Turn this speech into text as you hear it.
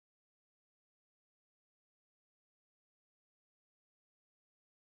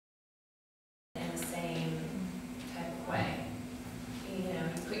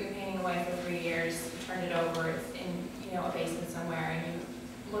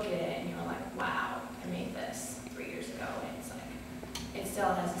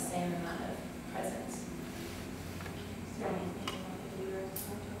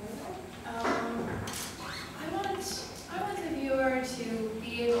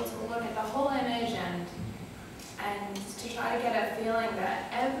look at the whole image and to try to get a feeling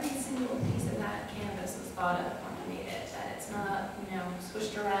that every single piece of that canvas was thought of when I made it, that it's not, you know,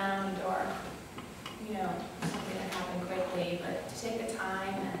 swished around or, you know, something that happened quickly, but to take the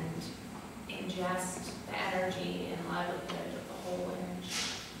time and ingest the energy and livelihood of the whole image.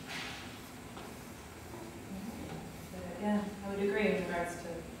 Yeah, I would agree in regards to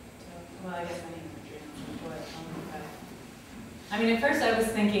well, I guess any imagery, but I mean, at first I was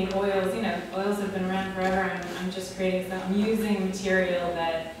thinking oils, you know, oils have been around forever, and I'm just creating some, I'm using material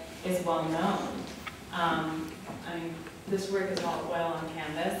that is well known. I mean, this work is all oil on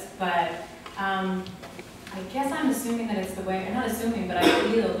canvas, but I guess I'm assuming that it's the way, I'm not assuming, but I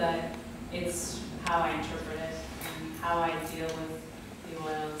feel that it's how I interpret it and how I deal with the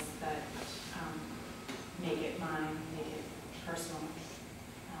oils that make it mine, make it personal.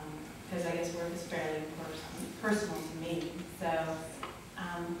 Because I guess work is fairly personal to me. So,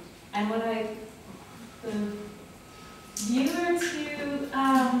 and what the viewer to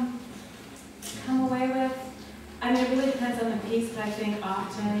come away with, I mean, it really depends on the piece, but I think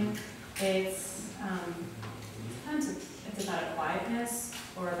often it's, sometimes it's about a quietness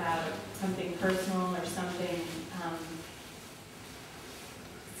or about something personal or something,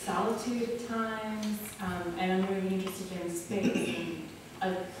 solitude at times, and I'm really interested in space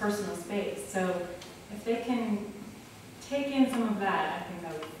and a personal space. So if they can take in some of that, I think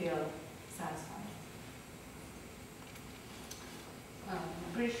I would feel satisfied. Well,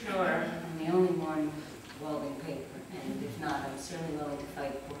 I'm pretty sure I'm the only one welding paper, and if not, I'm certainly willing to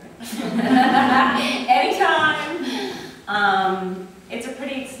fight for it. Anytime! It's a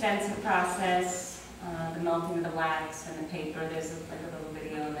pretty extensive process, the melting of the wax and the paper. There's like a little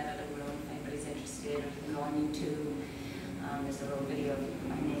video in that other room if anybody's interested, or you can go on YouTube. There's a little video of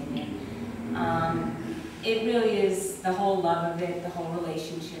my name in. It really is the whole love of it, the whole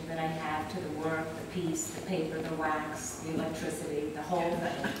relationship that I have to the work, the piece, the paper, the wax, the electricity, the whole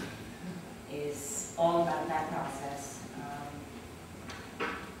thing is all about that process.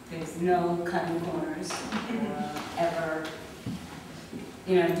 There's no cutting corners or ever,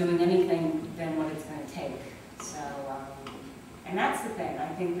 you know, doing anything than what it's going to take. So, and that's the thing.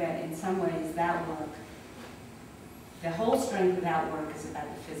 I think that in some ways that work, the whole strength of that work is about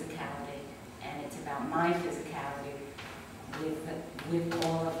the physicality, and it's about my physicality with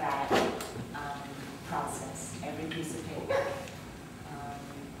all of that process, every piece of paper.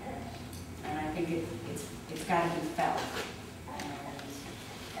 And I think it's got to be felt. And,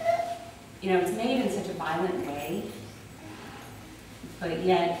 you know, it's made in such a violent way, but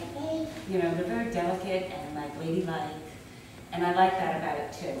yet, you know, they're very delicate and like ladylike, and I like that about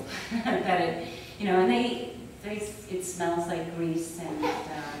it too. That it, you know, and it smells like grease and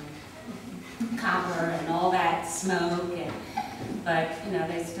copper and all that smoke, but you know,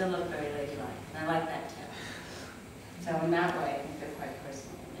 they still look very ladylike, and I like that too. So in that way, I think they're quite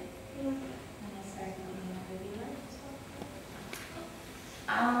personal to me.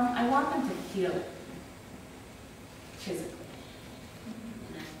 I want them to feel it physically.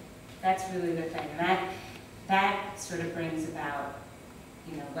 You know, that's really the thing, and that sort of brings about,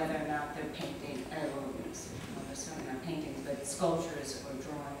 you know, whether or not they're painting, well, they're certainly not paintings, but sculptures or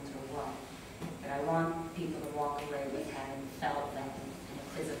drawings or what. But I want people to walk away with having felt them in a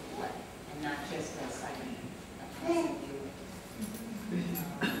physical way, and not just as like a view.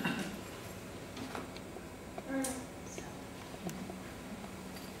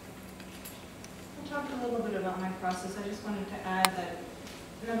 I talked a little bit about my process. I just wanted to add that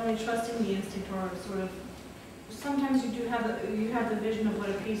not only trusting the instinct, or sort of, sometimes you have the vision of what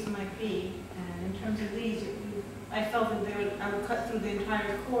a piece might be, and in terms of these, I felt that I would cut through the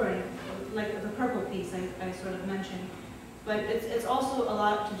entire cord, like the purple piece I sort of mentioned. But it's also a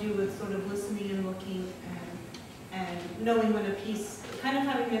lot to do with sort of listening and looking and knowing when a piece, kind of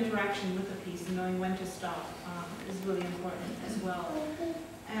having an interaction with a piece and knowing when to stop is really important as well.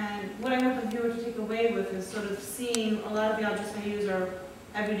 And what I want the viewer to take away with is sort of seeing a lot of the objects I use are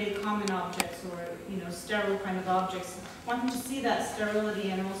everyday common objects, or, you know, sterile kind of objects. I want them to see that sterility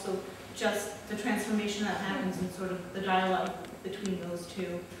and also just the transformation that happens in sort of the dialogue between those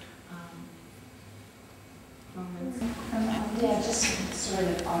two moments. Yeah, just sort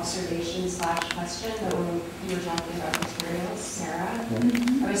of observation / question that when you were talking about materials, Sarah,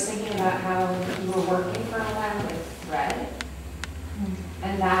 I was thinking about how you were working for a while with thread,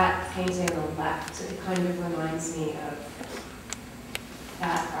 and that painting on the left, it kind of reminds me of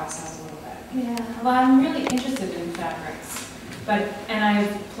that process a little bit. Yeah, well, I'm really interested in fabrics, and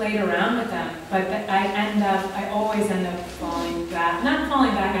I've played around with them, but I always end up falling back, not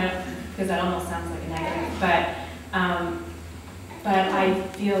falling back, because that almost sounds like a negative, but but I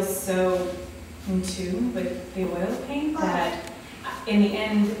feel so in tune with the oil paint that in the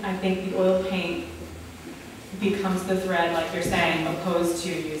end, I think the oil paint becomes the thread, like you're saying, opposed to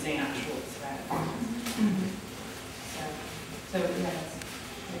using actual thread. So yeah, that's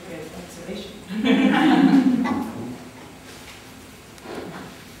a good observation.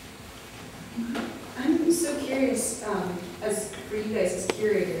 I'm so curious, as for you guys as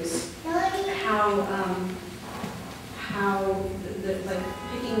curators, how the like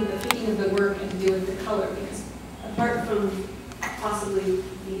picking of the work and do with the color, because apart from possibly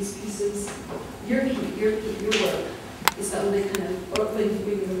these pieces, your work is the only kind of, or maybe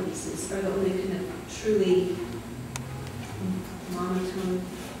the pieces are the only kind of truly monotone,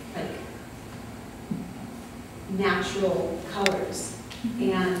 like natural colors,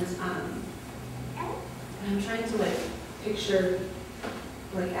 and I'm trying to like picture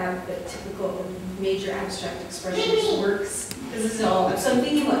like the typical major abstract expressionist works. This is all, so I'm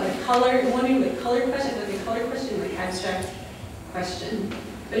thinking about like color, I'm wondering like color question, like abstract question.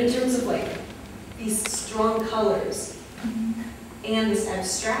 But in terms of like these strong colors and this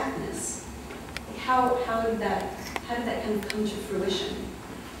abstractness, like how did that kind of come to fruition?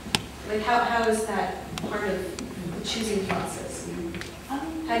 Like how is that part of the choosing process?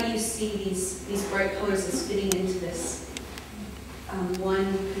 How do you see these bright colors as fitting into this one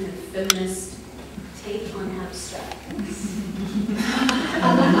kind of feminist take on abstractness? I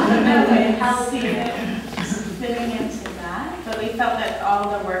don't know how we fitting into that, but we felt that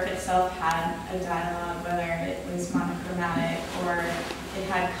all the work itself had a dialogue, whether it was monochromatic or it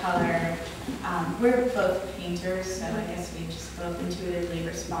had color. We're both painters, so I guess we just both intuitively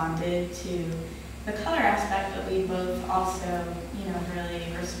responded to the color aspect, but we both also, really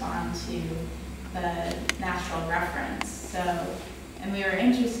respond to the natural reference. So, and we were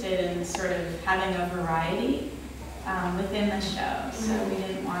interested in sort of having a variety within the show. So we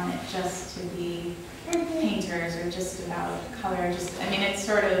didn't want it just to be painters or just about color. It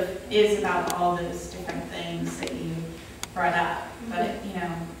sort of is about all those different things that you brought up, but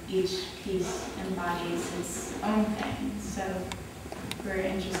each piece embodies its own thing. So we're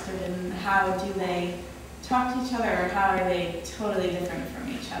interested in how do they talk to each other, or how are they totally different from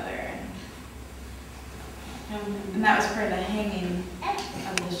each other. And that was part of the hanging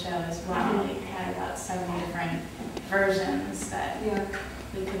of the show as well. We had about 7 different versions that we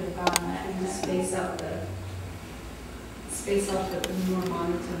could have gone with. And space out the more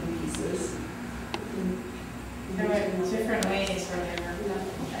monotone pieces. There were different ways where they were,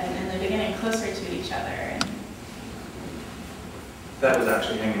 in the beginning, closer to each other. And that was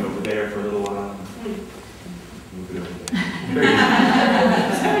actually hanging over there for a little while. Move it over there.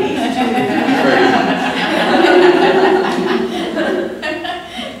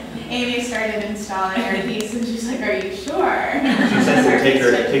 Amy started installing her piece, and she's like, "Are you sure?" She said to take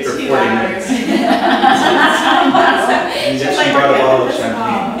her 40 minutes. And She's she like, brought a "We're bottle of getting this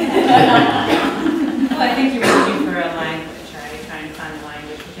champagne. Well, I think you were looking for a language, right? Trying to find a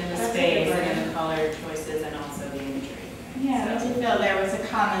language within the That's space a good and the color choices and also the imagery. Right? Yeah, So- we did feel there was a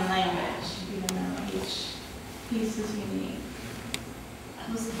common language, even though each piece is unique.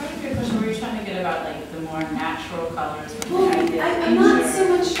 Was part of your question, were you trying to get about like the more natural colors? With Well, the idea of I'm not nature? so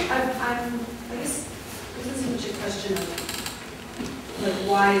much, I guess this isn't so much a question of, like,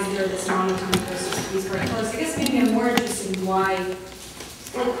 why is there this monotone versus these bright colors? I guess maybe I'm more interested in why,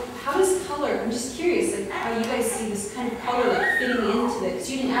 like, how does color, I'm just curious, like, how you guys see this kind of color, like, fitting into it, because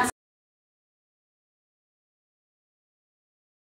you didn't ask